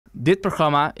Dit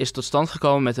programma is tot stand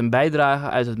gekomen met een bijdrage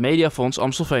uit het Mediafonds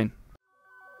Amstelveen.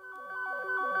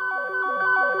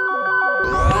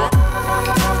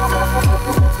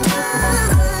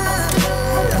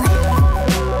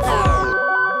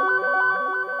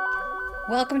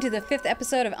 Welcome to the 5th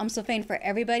episode of Amstelveen for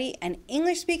Everybody, an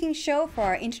English-speaking show for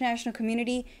our international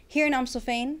community here in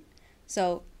Amstelveen.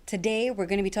 So today we're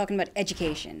going to be talking about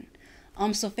education.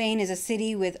 Amstelveen is a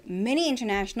city with many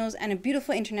internationals and a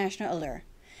beautiful international allure.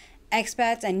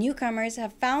 Expats and newcomers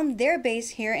have found their base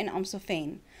here in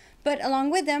Amstelveen, but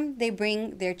along with them, they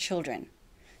bring their children.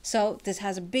 So this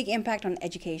has a big impact on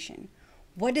education.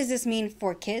 What does this mean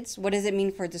for kids? What does it mean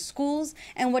for the schools?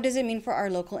 And what does it mean for our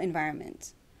local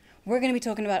environment? We're going to be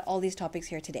talking about all these topics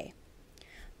here today.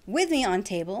 With me on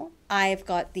table, I've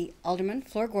got the Alderman,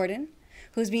 Floor Gordon,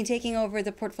 who's been taking over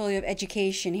the portfolio of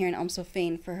education here in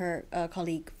Amstelveen for her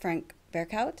colleague Frank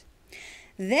Berkhout.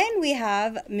 Then we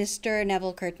have Mr.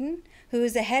 Neville Curtin, who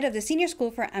is the head of the senior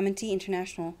school for Amity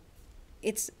International.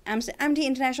 It's Amity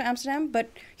International Amsterdam, but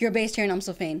you're based here in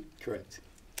Amstelveen. Correct.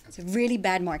 It's really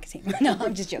bad marketing. No,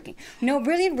 I'm just joking. No,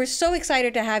 brilliant. We're so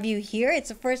excited to have you here. It's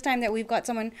the first time that we've got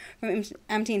someone from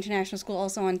Amity International School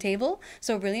also on table.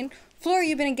 So brilliant. Floor,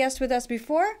 you've been a guest with us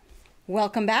before.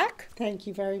 Welcome back. Thank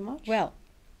you very much. Well,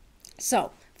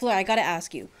 so, Floor, I got to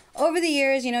ask you. Over the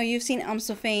years, you know, you've seen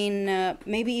Amstelveen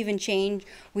maybe even change.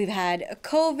 We've had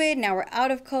COVID. Now we're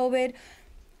out of COVID.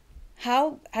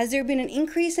 How has there been an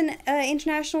increase in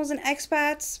internationals and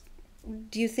expats?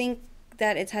 Do you think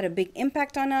that it's had a big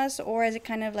impact on us, or has it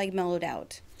kind of like mellowed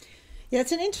out? Yeah,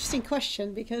 it's an interesting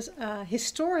question because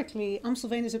historically,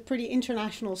 Amstelveen is a pretty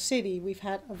international city. We've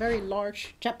had a very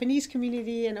large Japanese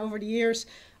community, and over the years,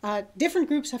 different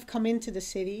groups have come into the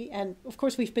city. And of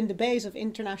course, we've been the base of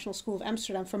International School of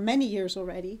Amsterdam for many years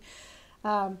already.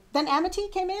 Then Amity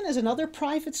came in as another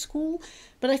private school.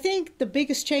 But I think the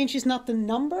biggest change is not the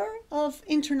number of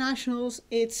internationals,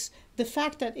 it's the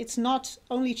fact that it's not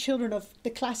only children of the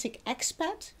classic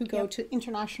expat who go to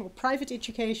international private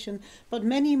education, but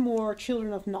many more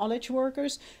children of knowledge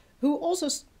workers who also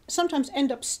sometimes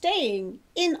end up staying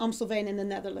in Amstelveen in the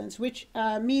Netherlands, which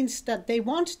means that they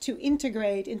want to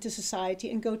integrate into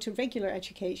society and go to regular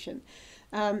education.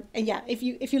 And yeah, if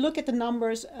you look at the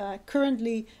numbers,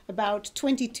 currently about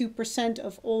 22%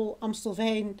 of all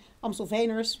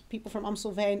Amstelveeners, people from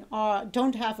Amstelveen,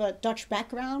 don't have a Dutch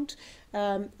background,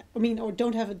 or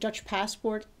don't have a Dutch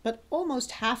passport, but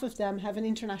almost half of them have an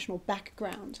international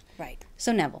background. Right.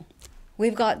 So Neville,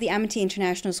 we've got the Amity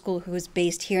International School, who is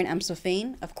based here in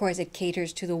Amstelveen. Of course, it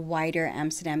caters to the wider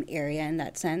Amsterdam area in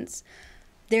that sense.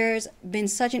 There's been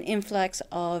such an influx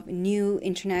of new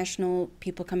international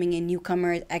people coming in,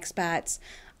 newcomers, expats.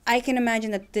 I can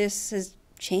imagine that this has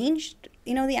changed,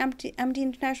 you know, the Amity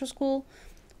International School.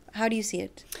 How do you see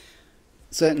it?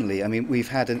 Certainly. I mean, we've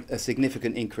had a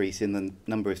significant increase in the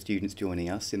number of students joining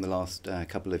us in the last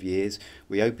couple of years.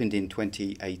 We opened in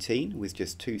 2018 with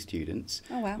just 2 students.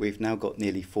 Oh, wow. We've now got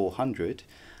nearly 400.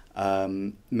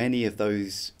 Many of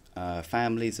those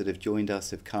families that have joined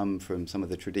us have come from some of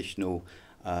the traditional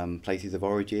places of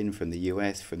origin, from the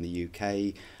US, from the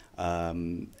UK,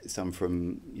 some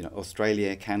from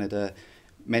Australia, Canada,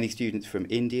 many students from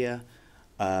India,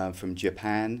 from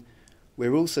Japan.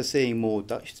 We're also seeing more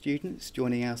Dutch students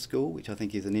joining our school, which I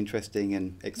think is an interesting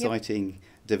and exciting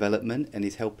development, and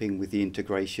is helping with the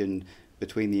integration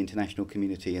between the international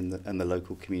community and the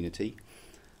local community.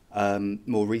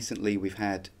 More recently, we've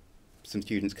had some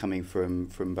students coming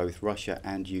from both Russia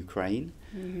and Ukraine,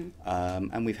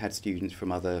 and we've had students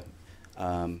from other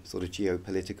sort of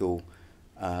geopolitical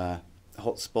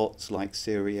hotspots like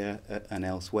Syria and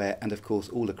elsewhere, and of course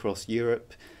all across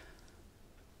Europe,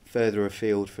 further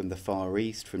afield from the Far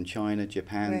East, from China,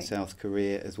 Japan, right, South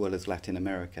Korea, as well as Latin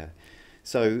America.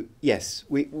 So yes,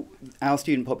 our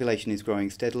student population is growing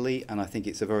steadily, and I think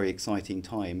it's a very exciting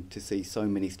time to see so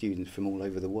many students from all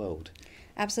over the world.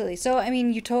 Absolutely. So, I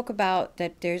mean, you talk about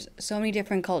that there's so many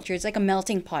different cultures, like a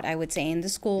melting pot, I would say, in the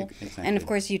school. Exactly. And of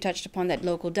course, you touched upon that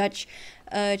local Dutch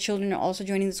children are also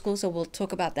joining the school, so we'll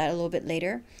talk about that a little bit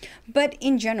later. But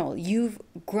in general, you've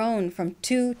grown from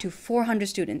 2 to 400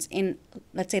 students in,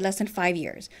 let's say, less than 5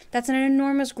 years. That's an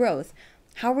enormous growth.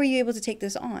 How were you able to take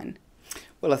this on?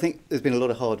 Well, I think there's been a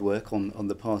lot of hard work on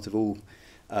the part of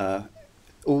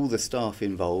all the staff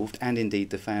involved, and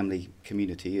indeed the family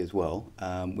community as well.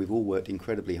 We've all worked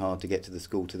incredibly hard to get to the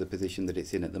school to the position that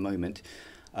it's in at the moment.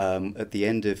 At the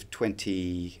end of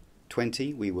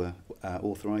 2020, we were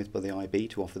authorised by the IB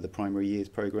to offer the primary years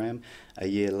programme. A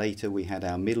year later we had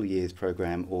our middle years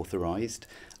programme authorised,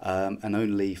 and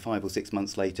only 5 or 6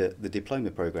 months later the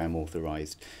diploma programme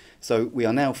authorised. So we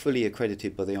are now fully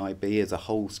accredited by the IB as a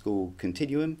whole school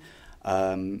continuum,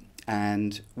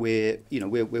 and we're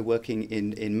working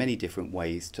in many different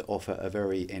ways to offer a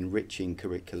very enriching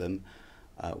curriculum,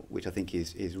 which I think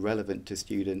is relevant to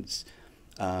students,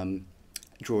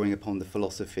 drawing upon the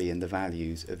philosophy and the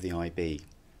values of the IB.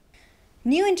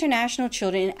 New international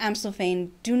children in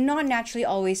Amstelveen do not naturally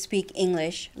always speak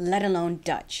English, let alone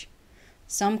Dutch.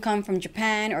 Some come from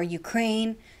Japan or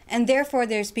Ukraine, and therefore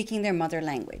they're speaking their mother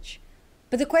language.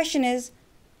 But the question is,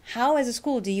 how as a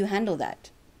school do you handle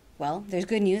that? Well, there's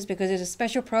good news because there's a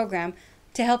special program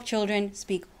to help children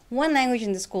speak one language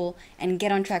in the school and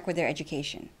get on track with their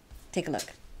education. Take a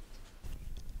look.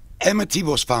 Amity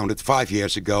was founded 5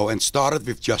 years ago and started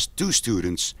with just 2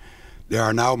 students. There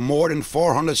are now more than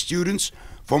 400 students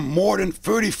from more than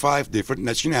 35 different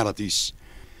nationalities.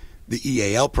 The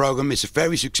EAL program is a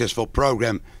very successful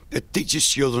program that teaches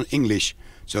children English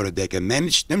so that they can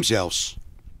manage themselves.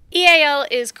 EAL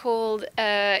is called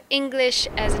English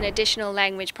as an Additional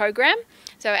Language Program.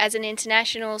 So as an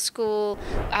international school,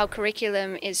 our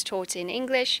curriculum is taught in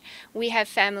English. We have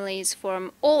families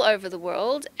from all over the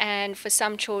world, and for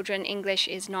some children, English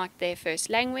is not their first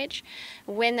language.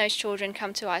 When those children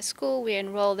come to our school, we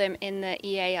enroll them in the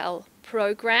EAL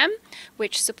program,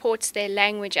 which supports their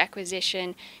language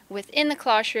acquisition within the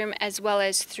classroom as well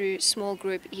as through small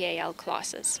group EAL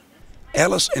classes.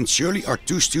 Alice and Shirley are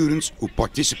 2 students who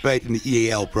participate in the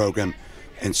EAL program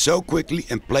and so quickly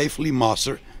and playfully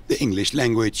master the English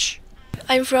language.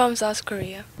 I'm from South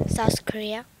Korea. South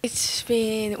Korea. It's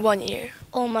been 1 year.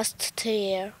 Almost 2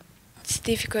 years. It's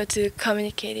difficult to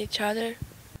communicate each other.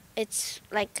 It's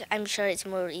like, I'm sure it's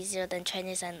more easier than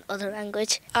Chinese and other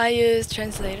language. I use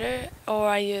translator, or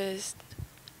I use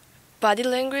body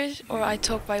language, or I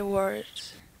talk by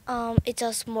words. It's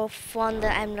just more fun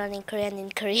that I'm learning Korean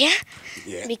in Korea.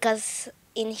 Yeah. Because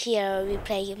in here we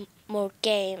play more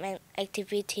game and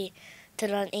activity to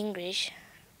learn English,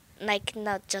 like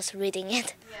not just reading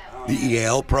it. The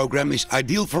EAL program is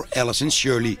ideal for Alice and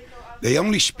Shirley. They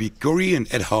only speak Korean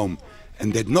at home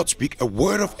and did not speak a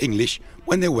word of English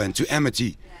when they went to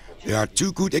Amity. There are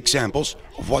 2 good examples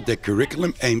of what their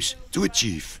curriculum aims to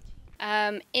achieve.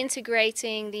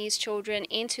 Integrating these children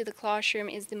into the classroom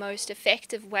is the most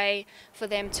effective way for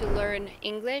them to learn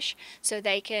English, so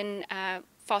they can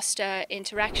foster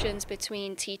interactions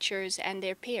between teachers and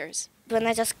their peers. When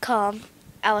I just come,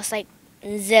 I was like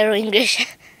 0 English,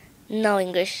 no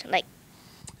English. Like.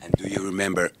 And do you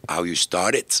remember how you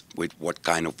started? With what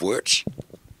kind of words?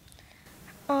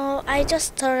 I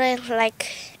just started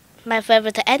like my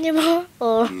favorite animal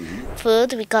or food,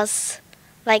 because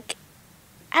like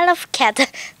I love cat.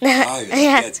 Oh,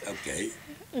 Yeah. Cat, okay.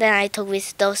 Then I talk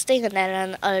with those things and I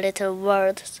learn a little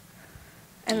words.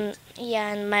 And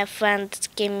yeah, and my friend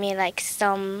gave me like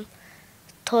some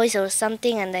toys or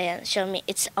something, and they show me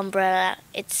it's umbrella,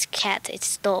 it's cat,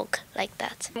 it's dog, like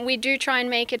that. We do try and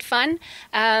make it fun.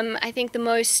 I think the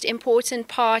most important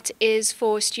part is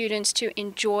for students to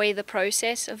enjoy the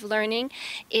process of learning.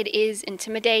 It is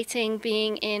intimidating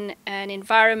being in an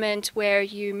environment where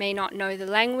you may not know the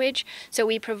language, so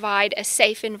we provide a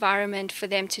safe environment for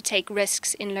them to take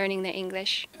risks in learning the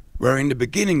English. Where in the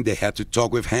beginning they had to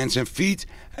talk with hands and feet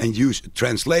and use a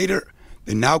translator,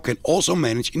 they now can also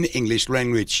manage in the English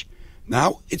language.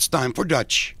 Now it's time for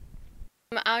Dutch.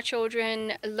 Our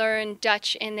children learn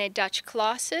Dutch in their Dutch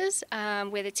classes,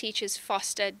 where the teachers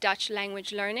foster Dutch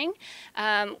language learning.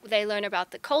 They learn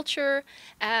about the culture,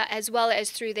 as well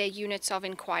as through their units of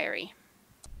inquiry.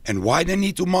 And why they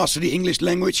need to master the English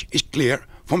language is clear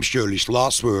from Shirley's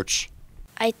last words.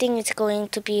 I think it's going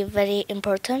to be very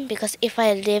important, because if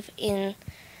I live in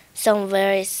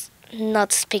somewhere is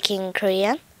not speaking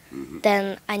Korean,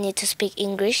 then I need to speak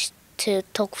English to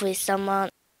talk with someone.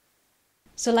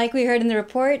 So like we heard in the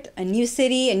report, a new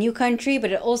city, a new country,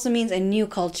 but it also means a new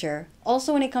culture.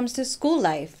 Also when it comes to school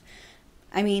life.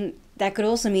 I mean, that could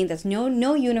also mean there's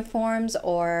no uniforms,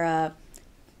 or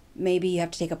maybe you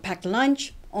have to take a packed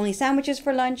lunch, only sandwiches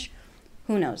for lunch.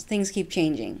 Who knows? Things keep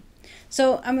changing.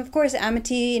 So of course,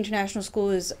 Amity International School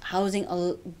is housing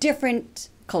different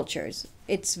cultures.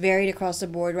 It's varied across the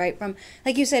board, right? From,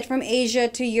 like you said, from Asia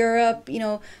to Europe,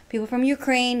 people from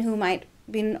Ukraine who might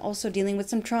be also dealing with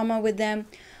some trauma with them.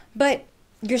 But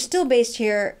you're still based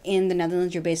here in the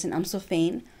Netherlands. You're based in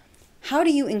Amstelveen. How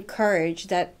do you encourage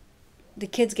that the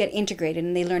kids get integrated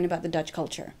and they learn about the Dutch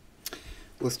culture?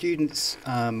 Well, students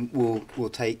will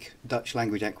take Dutch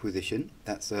language acquisition.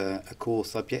 That's a core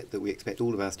subject that we expect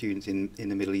all of our students in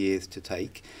the middle years to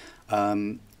take.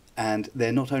 And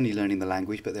they're not only learning the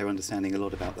language, but they're understanding a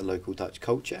lot about the local Dutch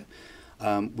culture.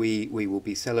 We will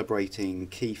be celebrating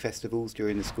key festivals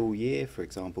during the school year, for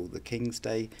example, the King's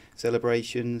Day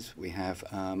celebrations. We have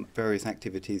various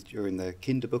activities during the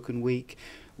Kinderboeken Week.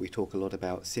 We talk a lot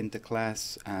about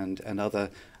Sinterklaas and other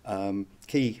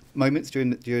key moments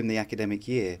during the academic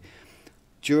year.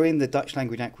 During the Dutch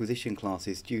language acquisition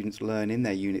classes, students learn in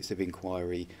their units of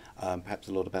inquiry perhaps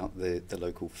a lot about the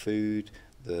local food,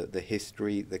 the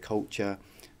history, the culture.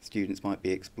 Students might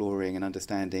be exploring and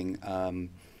understanding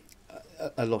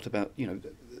a lot about,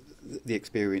 the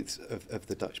experience of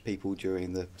the Dutch people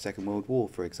during the Second World War,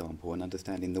 for example, and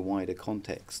understanding the wider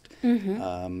context,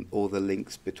 or the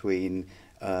links between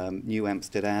New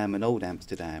Amsterdam and Old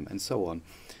Amsterdam, and so on.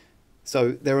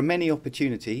 So there are many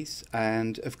opportunities,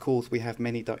 and of course we have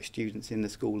many Dutch students in the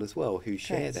school as well who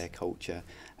share their culture,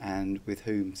 and with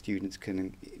whom students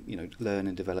can, learn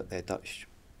and develop their Dutch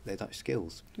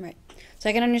skills. Right. So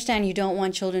I can understand you don't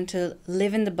want children to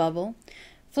live in the bubble.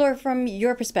 Floor, from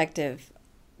your perspective,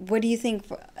 what do you think,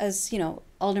 as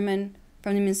alderman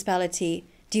from the municipality,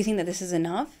 do you think that this is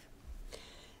enough?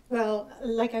 Well,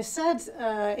 like I said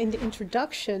in the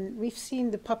introduction, we've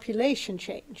seen the population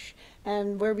change.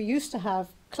 And where we used to have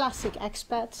classic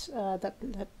expats that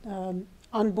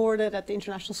onboarded at the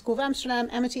International School of Amsterdam,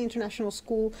 Amity International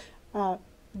School,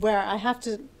 where I have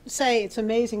to say it's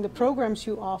amazing the programs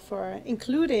you offer,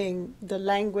 including the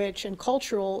language and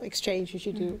cultural exchanges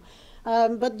you do.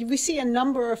 But we see a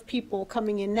number of people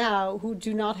coming in now who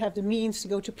do not have the means to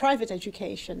go to private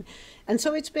education. And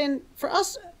so it's been, for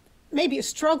us, maybe a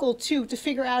struggle too to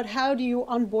figure out how do you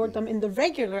onboard them in the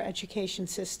regular education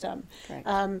system.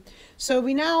 So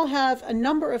we now have a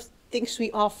number of things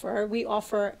we offer. We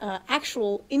offer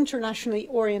actual internationally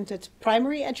oriented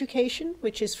primary education,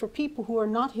 which is for people who are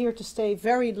not here to stay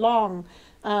very long.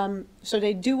 So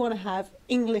they do want to have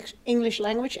English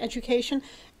language education.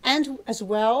 And as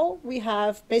well, we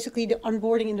have basically the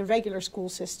onboarding in the regular school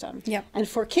system. And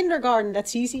for kindergarten,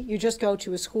 that's easy. You just go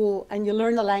to a school and you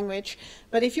learn the language.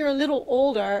 But if you're a little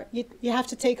older, you have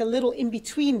to take a little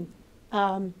in-between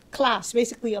class,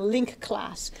 basically a link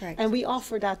class. And we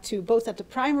offer that too, both at the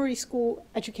primary school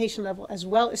education level as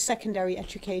well as secondary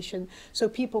education, so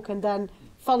people can then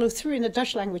follow through in the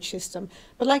Dutch language system.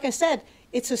 But like I said,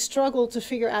 it's a struggle to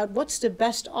figure out what's the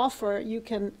best offer you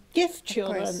can give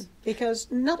children, because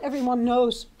not everyone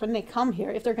knows when they come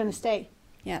here if they're going to stay.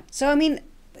 So I mean,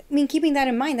 keeping that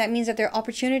in mind, that means that there are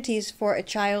opportunities for a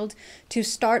child to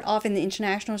start off in the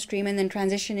international stream and then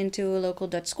transition into a local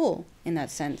Dutch school in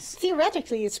that sense.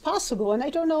 Theoretically, it's possible, and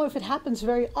I don't know if it happens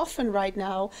very often right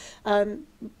now. And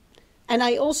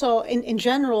I also, in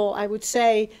general, I would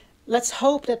say, let's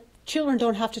hope that children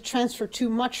don't have to transfer too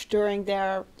much during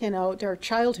their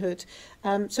childhood.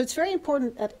 So it's very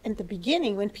important that at the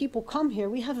beginning, when people come here,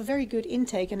 we have a very good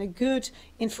intake and a good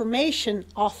information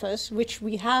office, which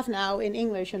we have now in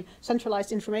English, and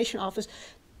centralized information office,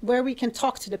 where we can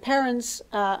talk to the parents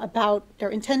about their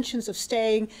intentions of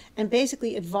staying and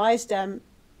basically advise them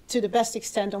to the best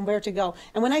extent on where to go.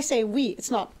 And when I say we, it's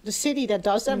not the city that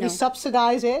does that. We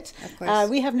subsidize it.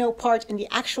 We have no part in the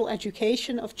actual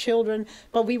education of children,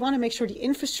 but we want to make sure the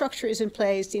infrastructure is in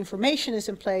place, the information is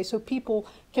in place, so people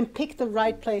can pick the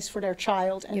right place for their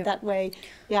child and that way,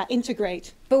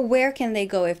 integrate. But where can they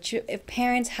go if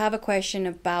parents have a question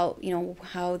about,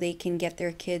 how they can get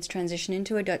their kids transition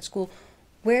into a Dutch school?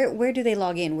 Where do they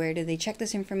log in? Where do they check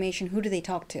this information? Who do they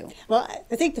talk to? Well,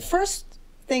 I think the first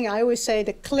thing I always say,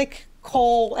 the click,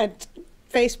 call, and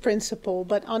face principle,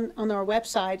 but on our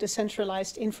website, the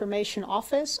centralized information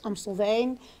office,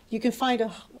 Amstelveen, you can find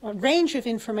a range of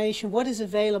information, what is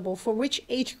available for which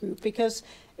age group, because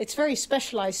it's very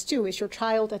specialized too. Is your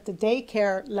child at the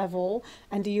daycare level,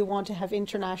 and do you want to have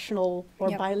international or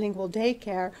bilingual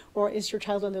daycare, or is your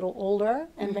child a little older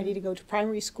and ready to go to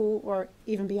primary school, or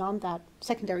even beyond that,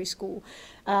 secondary school?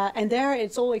 And there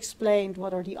it's all explained,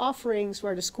 what are the offerings,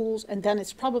 where are the schools, and then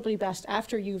it's probably best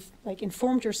after you've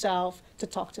informed yourself to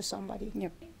talk to somebody.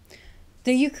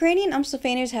 The Ukrainian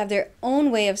Amstelveeners have their own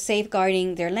way of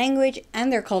safeguarding their language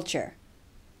and their culture.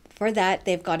 For that,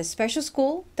 they've got a special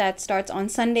school that starts on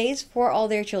Sundays for all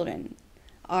their children.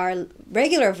 Our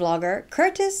regular vlogger,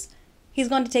 Curtis, he's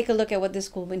going to take a look at what this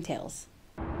school entails.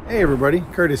 Hey everybody,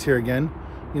 Curtis here again.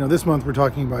 This month we're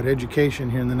talking about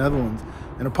education here in the Netherlands,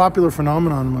 and a popular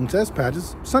phenomenon amongst expats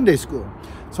is Sunday school.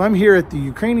 So I'm here at the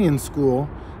Ukrainian school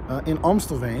in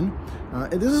Amstelveen.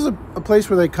 This is a place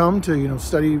where they come to,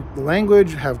 study the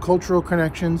language, have cultural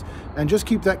connections, and just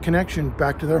keep that connection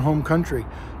back to their home country.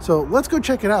 So let's go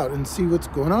check it out and see what's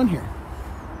going on here.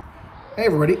 Hey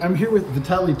everybody, I'm here with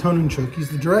Vitaly Tonenchuk. He's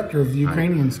the director of the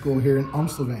Ukrainian school here in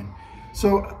Amstelveen.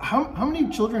 So how many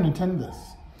children attend this?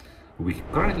 We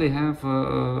currently have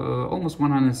almost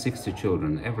 160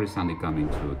 children every Sunday coming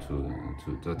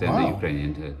to attend the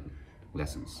Ukrainian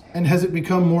lessons. And has it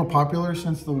become more popular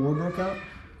since the war broke out?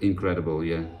 Incredible,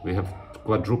 yeah. We have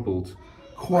quadrupled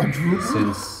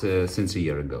since a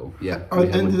year ago. Yeah.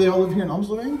 And do they all live here in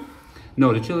Amstelveen?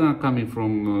 No, the children are coming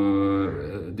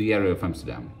from the area of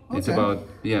Amsterdam. Okay. It's about,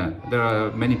 there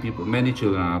are many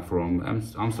children are from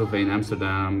Amstelveen,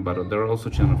 Amsterdam, but there are also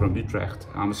children from Utrecht,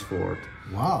 Amersfoort,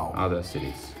 other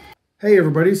cities. Hey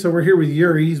everybody, so we're here with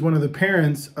Yuri. He's one of the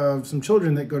parents of some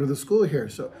children that go to the school here.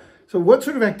 So what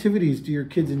sort of activities do your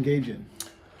kids engage in?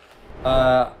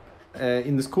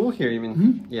 In the school here, you mean?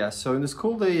 Mm-hmm. Yeah. So in the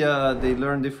school, they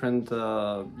learn different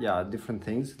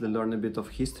things. They learn a bit of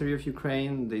history of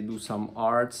Ukraine. They do some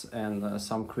arts and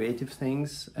some creative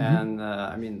things.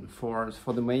 Mm-hmm. And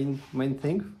for the main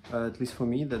thing, at least for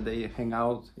me, that they hang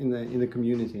out in the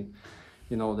community.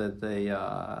 That they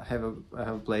have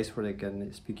a place where they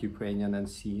can speak Ukrainian and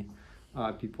see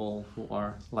people who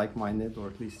are like-minded, or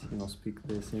at least speak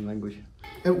the same language.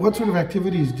 And what sort of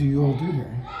activities do you all do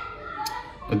here?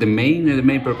 The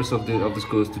main purpose of the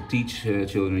school is to teach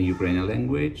children Ukrainian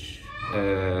language,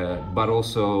 but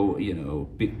also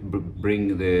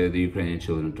bring the Ukrainian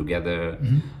children together,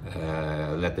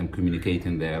 let them communicate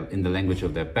in the language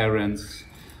of their parents,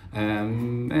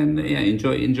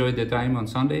 enjoy the time on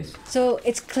Sundays. So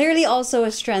it's clearly also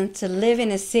a strength to live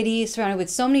in a city surrounded with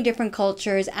so many different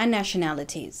cultures and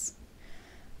nationalities.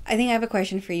 I think I have a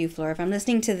question for you, Flora. If I'm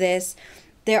listening to this,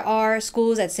 there are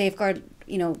schools that safeguard,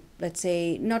 let's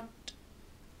say, not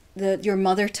your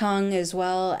mother tongue as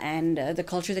well, and the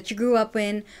culture that you grew up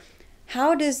in.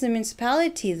 How does the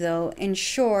municipality, though,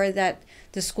 ensure that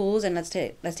the schools, and let's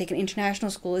take an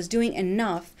international school, is doing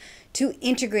enough to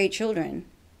integrate children?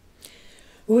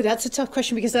 Oh, that's a tough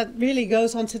question, because that really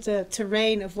goes onto the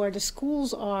terrain of where the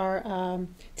schools are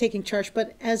taking charge.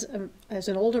 But as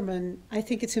an alderman, I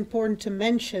think it's important to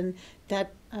mention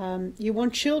that you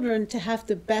want children to have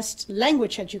the best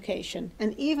language education.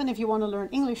 And even if you want to learn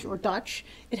English or Dutch,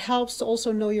 it helps to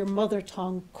also know your mother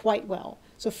tongue quite well.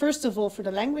 So first of all, for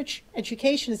the language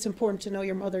education, it's important to know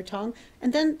your mother tongue.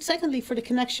 And then secondly, for the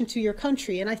connection to your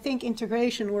country. And I think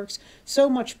integration works so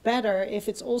much better if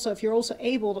you're also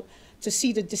able to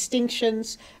see the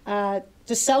distinctions,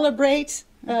 to celebrate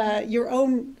your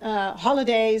own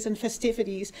holidays and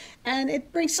festivities. And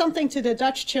it brings something to the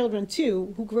Dutch children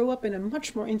too, who grow up in a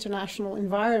much more international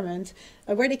environment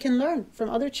where they can learn from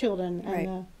other children.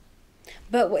 Right.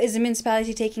 But is the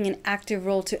municipality taking an active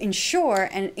role to ensure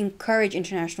and encourage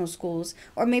international schools?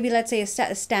 Or maybe, let's say,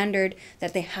 a standard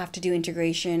that they have to do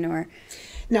integration? Or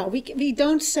no, we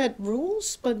don't set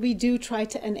rules, but we do try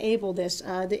to enable this.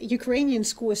 The Ukrainian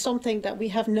school is something that we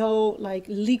have no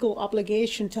legal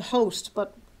obligation to host,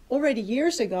 but already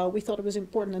years ago we thought it was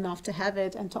important enough to have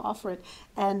it and to offer it.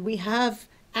 And we have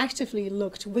actively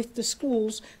looked with the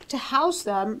schools to house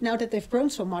them now that they've grown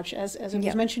so much, as it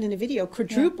was mentioned in the video,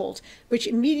 quadrupled, which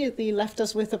immediately left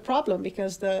us with a problem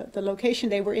because the location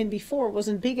they were in before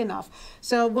wasn't big enough.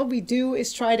 So what we do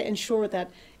is try to ensure that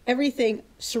everything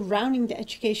surrounding the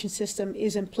education system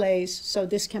is in place so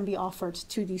this can be offered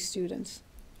to these students.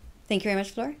 Thank you very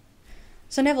much, Fleur.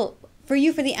 So Neville, for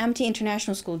you, for the Amty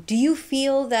International School, do you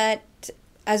feel that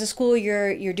as a school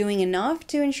you're doing enough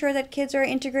to ensure that kids are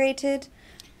integrated?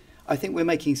 I think we're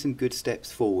making some good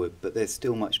steps forward, but there's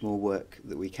still much more work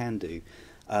that we can do.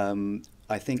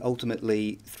 I think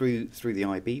ultimately through the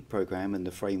IB programme and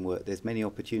the framework, there's many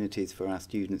opportunities for our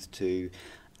students to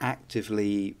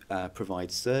actively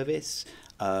provide service,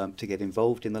 to get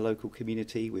involved in the local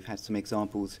community. We've had some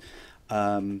examples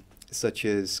such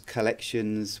as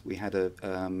collections. We had a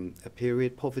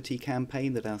period poverty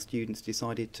campaign that our students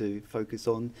decided to focus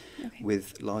on,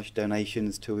 with large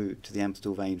donations to the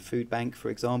Amstelveen Food Bank, for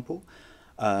example.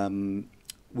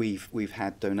 We've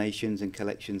had donations and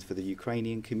collections for the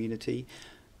Ukrainian community,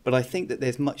 but I think that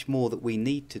there's much more that we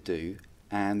need to do,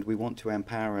 and we want to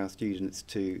empower our students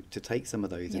to take some of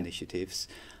those initiatives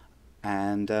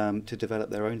and to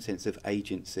develop their own sense of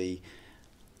agency,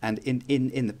 and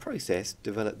in the process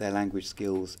develop their language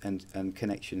skills and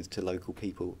connections to local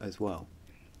people as well.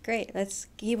 Great. Let's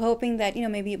keep hoping that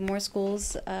maybe more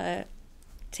schools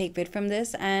take bit from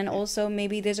this, and also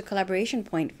maybe there's a collaboration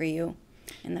point for you.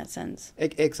 in that sense.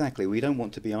 Exactly. We don't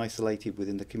want to be isolated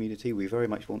within the community. We very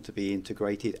much want to be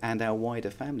integrated, and our wider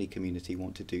family community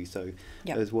want to do so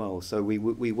as well. So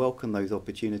we welcome those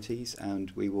opportunities,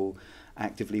 and we will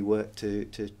actively work to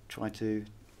try to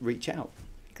reach out.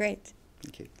 Great.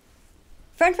 Thank you.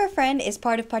 Friend for Friend is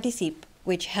part of Participe,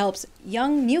 which helps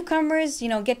young newcomers,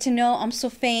 get to know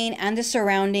Amstelveen and the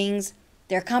surroundings.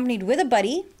 They're accompanied with a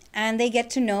buddy, and they get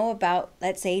to know about,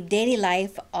 let's say, daily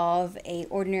life of a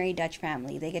ordinary Dutch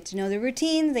family. They get to know the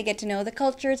routines, they get to know the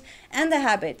cultures and the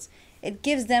habits. It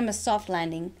gives them a soft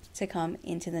landing to come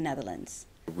into the Netherlands.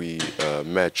 We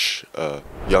match a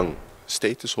young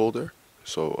status holder,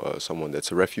 so someone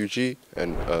that's a refugee,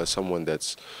 and someone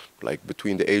that's like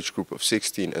between the age group of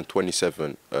 16 and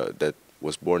 27 that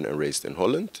was born and raised in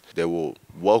Holland. They will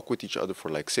walk with each other for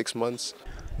like 6 months.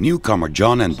 Newcomer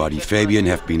John and buddy Fabian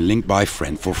have been linked by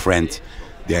Friend for Friend.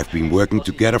 They have been working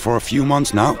together for a few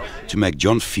months now to make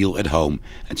John feel at home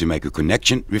and to make a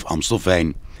connection with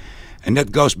Amstelveen. And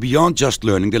that goes beyond just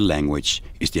learning the language.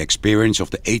 It's the experience of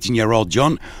the 18-year-old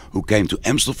John who came to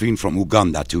Amstelveen from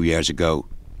Uganda 2 years ago.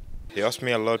 He helps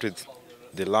me a lot with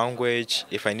the language.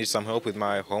 If I need some help with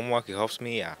my homework, he helps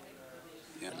me,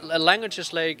 Language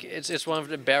is like, it's one of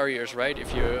the barriers, right?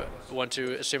 If you want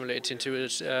to assimilate into a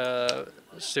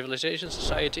civilization,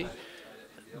 society.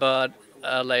 But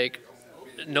like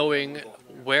knowing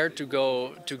where to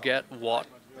go to get what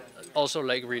also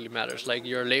like really matters. Like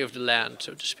your lay of the land,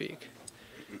 so to speak.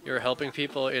 You're helping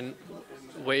people in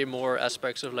way more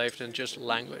aspects of life than just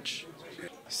language.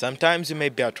 Sometimes you may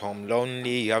be at home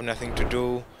lonely, you have nothing to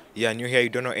do. Yeah, new here, you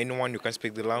don't know anyone, you can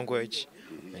speak the language.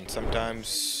 And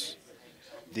sometimes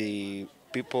the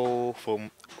people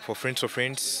for Friends of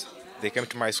Friends, they came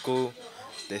to my school.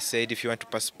 They said, if you want to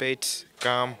participate,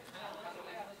 come.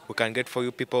 We can get for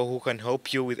you people who can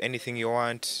help you with anything you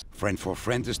want. Friend for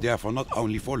Friend is therefore not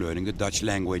only for learning the Dutch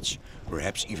language.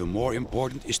 Perhaps even more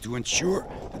important is to ensure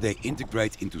that they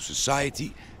integrate into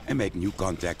society and make new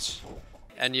contacts.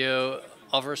 And you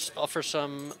offer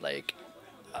some like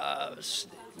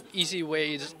easy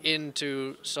ways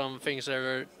into some things that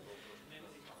are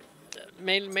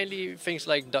mainly things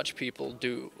like Dutch people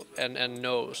do and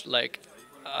knows, like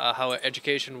how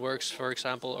education works, for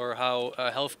example, or how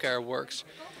healthcare works.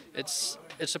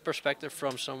 It's a perspective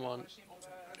from someone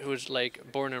who's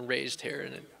like born and raised here,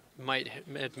 and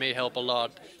it may help a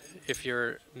lot if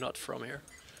you're not from here.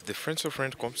 The Friends of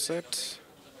Friends concept,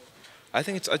 I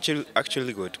think it's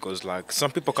actually good, because like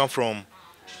some people come from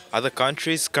other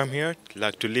countries, come here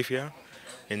like to live here,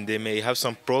 and they may have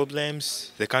some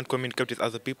problems. They can't communicate with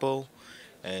other people,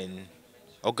 and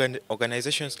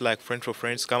organizations like Friends for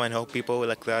Friends come and help people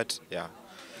like that. Yeah,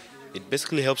 it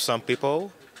basically helps some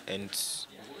people, and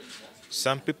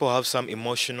some people have some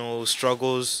emotional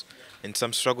struggles and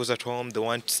some struggles at home. They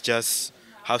want to just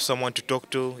have someone to talk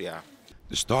to. Yeah.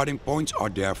 The starting points are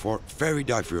therefore very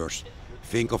diverse.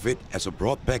 Think of it as a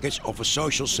broad package of a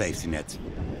social safety net.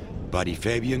 Buddy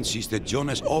Fabian sees that John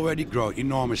has already grown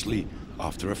enormously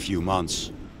after a few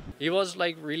months. He was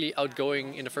like really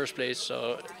outgoing in the first place,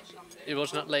 so it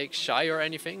was not like shy or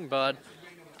anything, but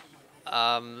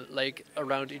like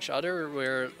around each other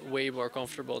we're way more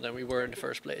comfortable than we were in the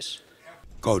first place.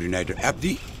 Coordinator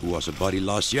Abdi, who was a buddy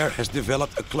last year, has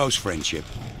developed a close friendship.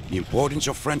 The importance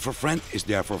of Friend for Friend is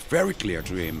therefore very clear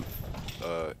to him.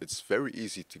 It's very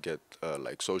easy to get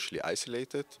like socially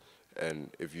isolated,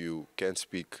 and if you can't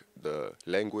speak the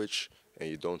language and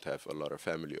you don't have a lot of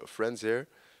family or friends here,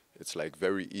 it's like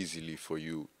very easily for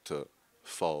you to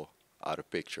fall out of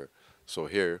picture. So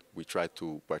here we try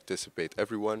to participate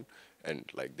everyone, and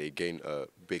like they gain a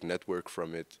big network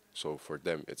from it. So for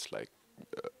them it's like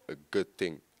a good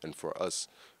thing, and for us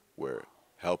we're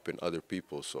helping other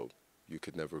people, so you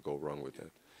could never go wrong with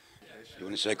that. You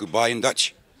want to say goodbye in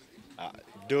Dutch?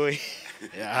 Doei.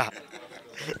 Yeah.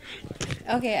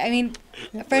 Okay, I mean,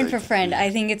 Friend for Friend, I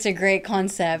think it's a great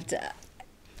concept.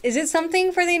 Is it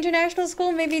something for the international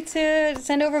school, maybe to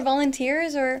send over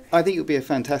volunteers, or? I think it would be a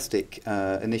fantastic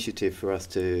initiative for us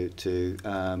to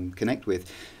connect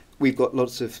with. We've got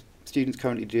lots of students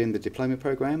currently doing the diploma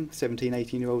program, 17,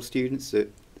 18-year-old students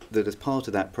that as part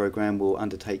of that program will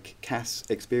undertake CAS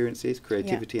experiences,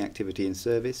 creativity, activity and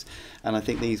service. And I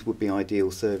think these would be ideal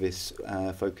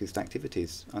service-focused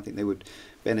activities. I think they would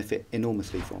benefit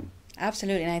enormously from.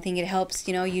 Absolutely, and I think it helps,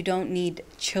 you don't need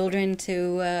children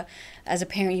to, as a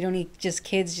parent, you don't need just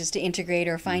kids just to integrate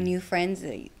or find new friends.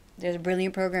 There's a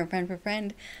brilliant program, Friend for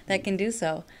Friend, that can do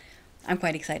so. I'm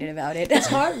quite excited about it. It's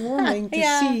heartwarming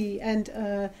to see,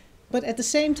 and but at the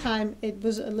same time, it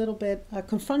was a little bit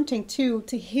confronting too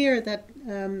to hear that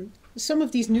some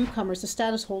of these newcomers, the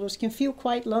status holders, can feel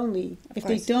quite lonely if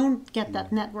they don't get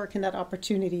that network and that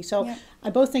opportunity. So I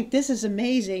both think this is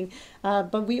amazing,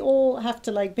 but we all have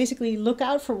to like basically look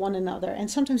out for one another. And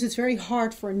sometimes it's very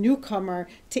hard for a newcomer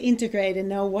to integrate and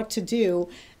know what to do.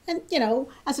 And, you know,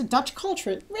 as a Dutch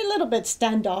culture, we're a little bit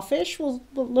standoffish. We'll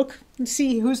look and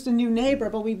see who's the new neighbor,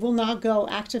 but we will not go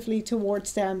actively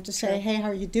towards them to say, hey, how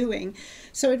are you doing?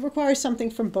 So it requires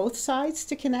something from both sides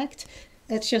to connect.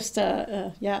 It's just,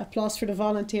 applause for the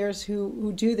volunteers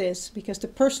who do this, because the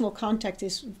personal contact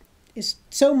is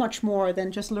so much more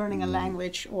than just learning a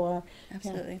language or...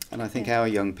 Absolutely. And I think our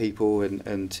young people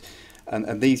and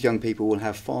these young people will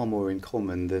have far more in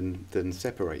common than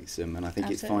separates them. And I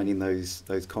think it's finding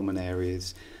those common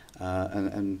areas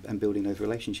and building those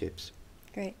relationships.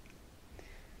 Great.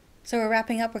 So we're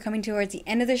wrapping up. We're coming towards the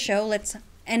end of the show. Let's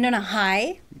end on a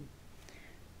high.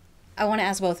 I want to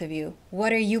ask both of you,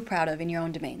 what are you proud of in your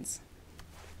own domains?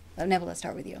 Neville, let's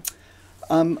start with you.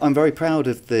 I'm very proud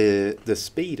of the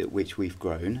speed at which we've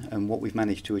grown and what we've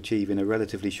managed to achieve in a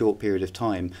relatively short period of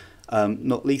time.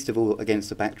 Not least of all against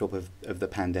the backdrop of the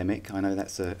pandemic. I know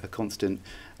that's a constant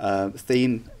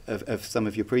theme of some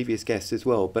of your previous guests as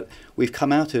well. But we've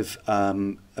come out of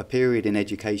a period in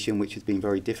education which has been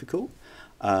very difficult.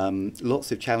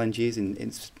 Lots of challenges,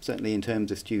 certainly in terms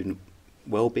of student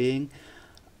well-being.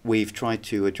 We've tried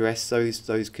to address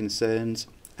those concerns,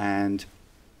 and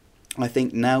I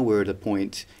think now we're at a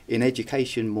point in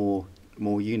education more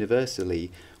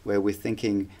universally where we're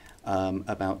thinking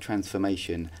about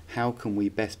transformation. How can we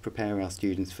best prepare our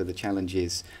students for the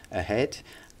challenges ahead?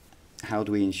 How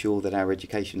do we ensure that our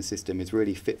education system is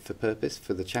really fit for purpose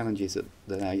for the challenges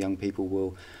that our young people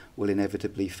will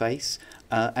inevitably face?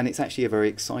 And it's actually a very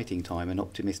exciting time, an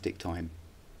optimistic time.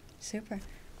 Super.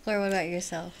 Fleur, what about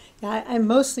yourself? Yeah, I'm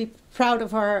mostly proud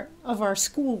of our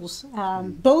schools,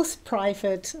 both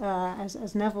private,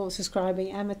 as Neville is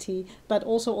describing, Amity, but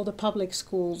also all the public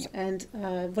schools. And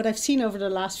what I've seen over the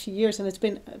last few years, and it's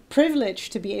been a privilege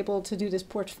to be able to do this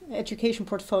education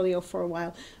portfolio for a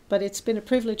while, but it's been a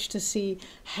privilege to see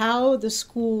how the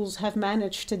schools have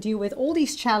managed to deal with all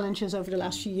these challenges over the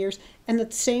last few years and at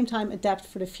the same time adapt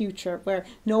for the future, where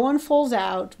no one falls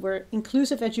out, where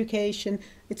inclusive education,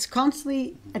 it's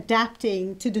constantly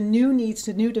adapting to the new needs,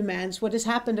 the new demands. What has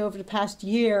happened over the past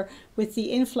year with the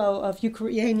inflow of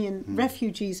Ukrainian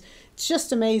refugees, it's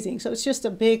just amazing. So it's just a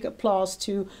big applause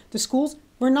to the schools.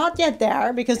 We're not yet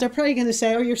there, because they're probably going to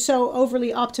say, oh, you're so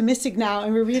overly optimistic now,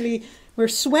 and we're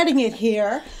sweating it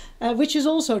here, which is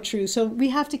also true. So we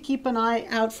have to keep an eye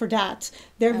out for that.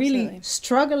 They're really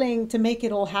struggling to make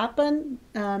it all happen,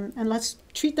 and let's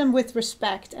treat them with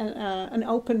respect and an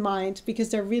open mind, because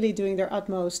they're really doing their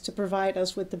utmost to provide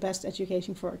us with the best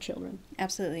education for our children.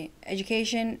 Absolutely.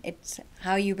 Education, it's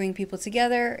how you bring people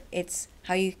together, it's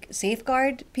how you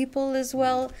safeguard people as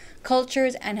well,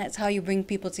 cultures, and it's how you bring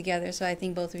people together. So I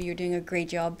think both of you are doing a great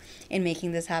job in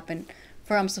making this happen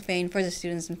for Amstelveen, for the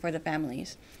students, and for the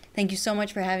families. Thank you so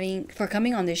much for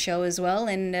coming on this show as well,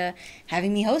 and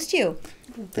having me host you.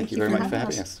 Thank you very much for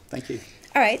having us. Thank you.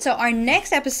 All right, so our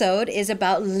next episode is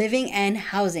about living and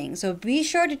housing. So be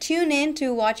sure to tune in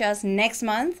to watch us next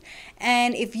month.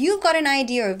 And if you've got an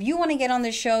idea or if you want to get on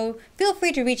the show, feel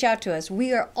free to reach out to us.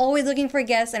 We are always looking for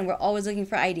guests and we're always looking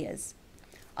for ideas.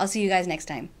 I'll see you guys next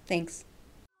time. Thanks.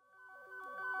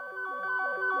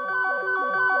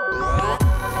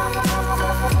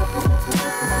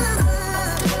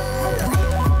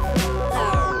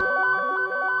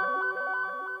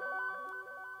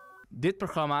 Dit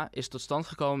programma is tot stand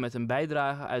gekomen met een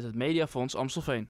bijdrage uit het Mediafonds Amstelveen.